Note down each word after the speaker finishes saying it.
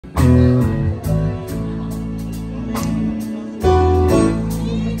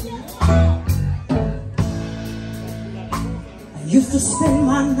spend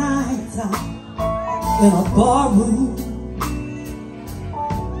my nights out in a bar room.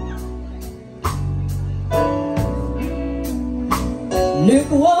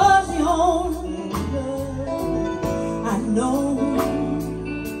 Liquor was the only love I know.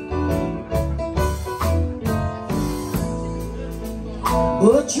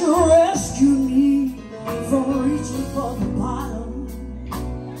 But you rescued me from reaching for the bottom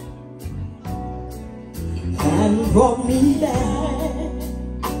and brought me back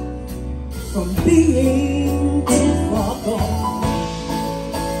from being too far gone.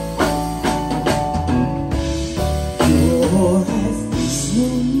 Your eyes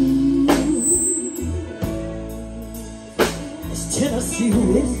smooth as Tennessee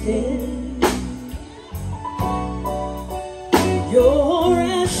whiskey. You're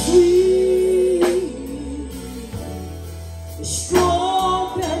as sweet as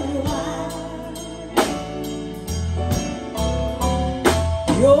strawberry wine.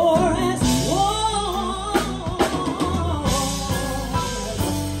 You're as warm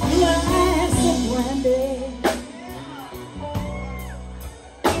as a glass of brandy.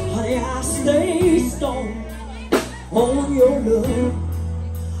 Honey, I stay stoned on your love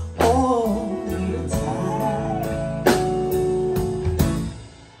all the time.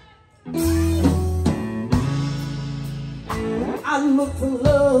 I look for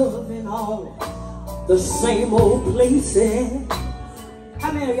love in all the same old places.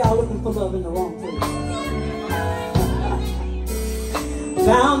 How many of y'all looking for love in the wrong place?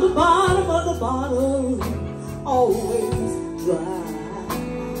 Found the bottom of the bottle, always dry.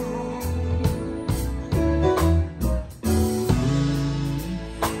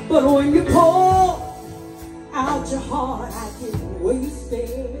 But when you pour out your heart, I get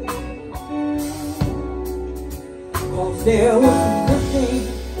wasted. 'Cause there was nothing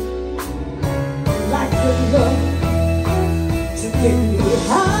like your love to get me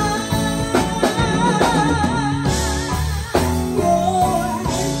high. You're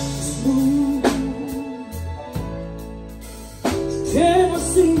smooth,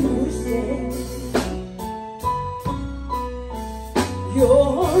 Tennessee whiskey.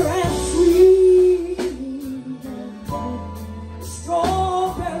 You're as sweet as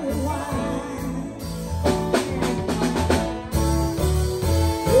strawberry wine.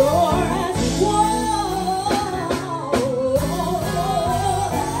 You're as warm as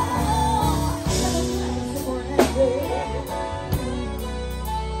a brandy.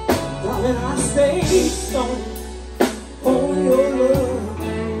 Darling, I stay stoned on your love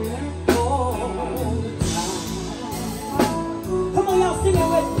all the time. Come on, y'all, sing it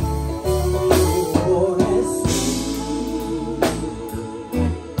with me. You're as sweet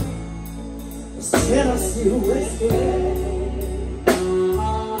as Tennessee whiskey.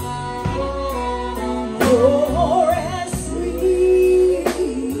 You're as sweet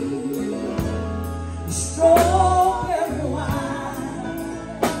as strawberry wine.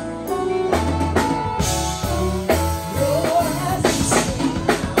 You're as sweet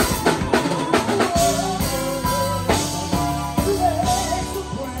as a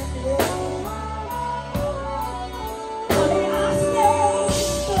brandy. Honey, I stay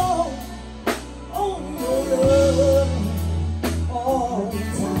stoned on your love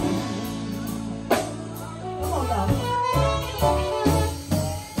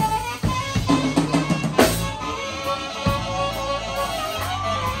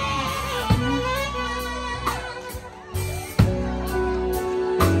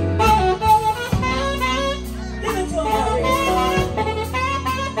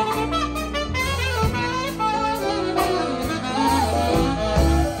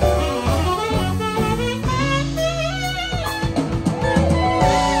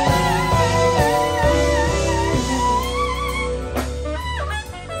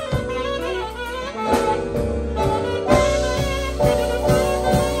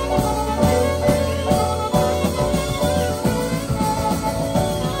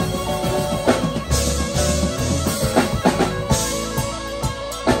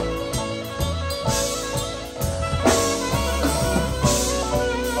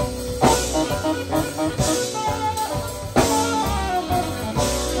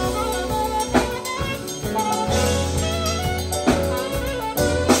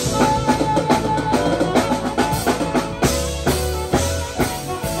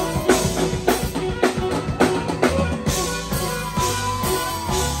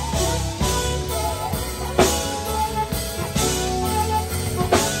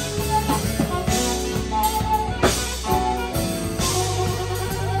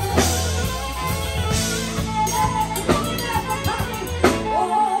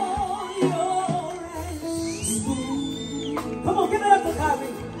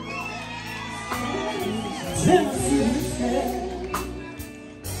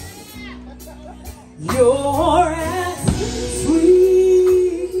You're as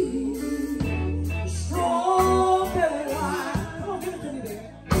sweet as strawberry wine. Come on, give it to me, baby.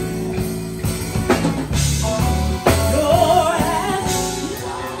 You're as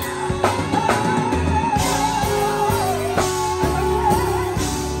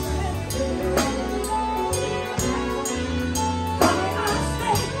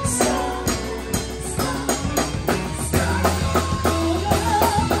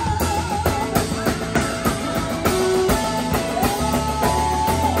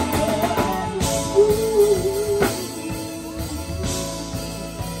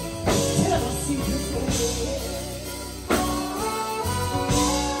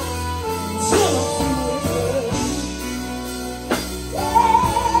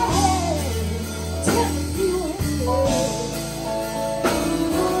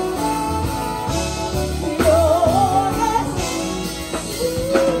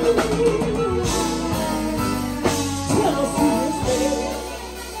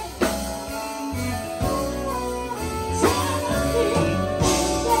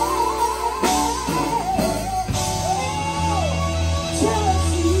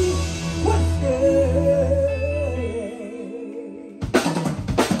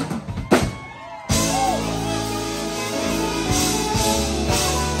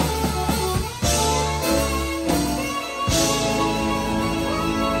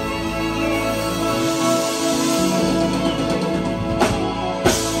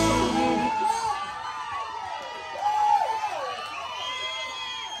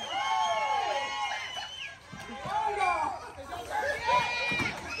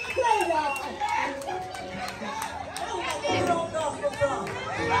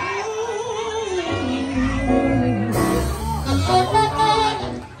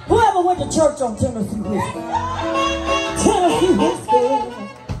whoever went to church on Tennessee Whiskey.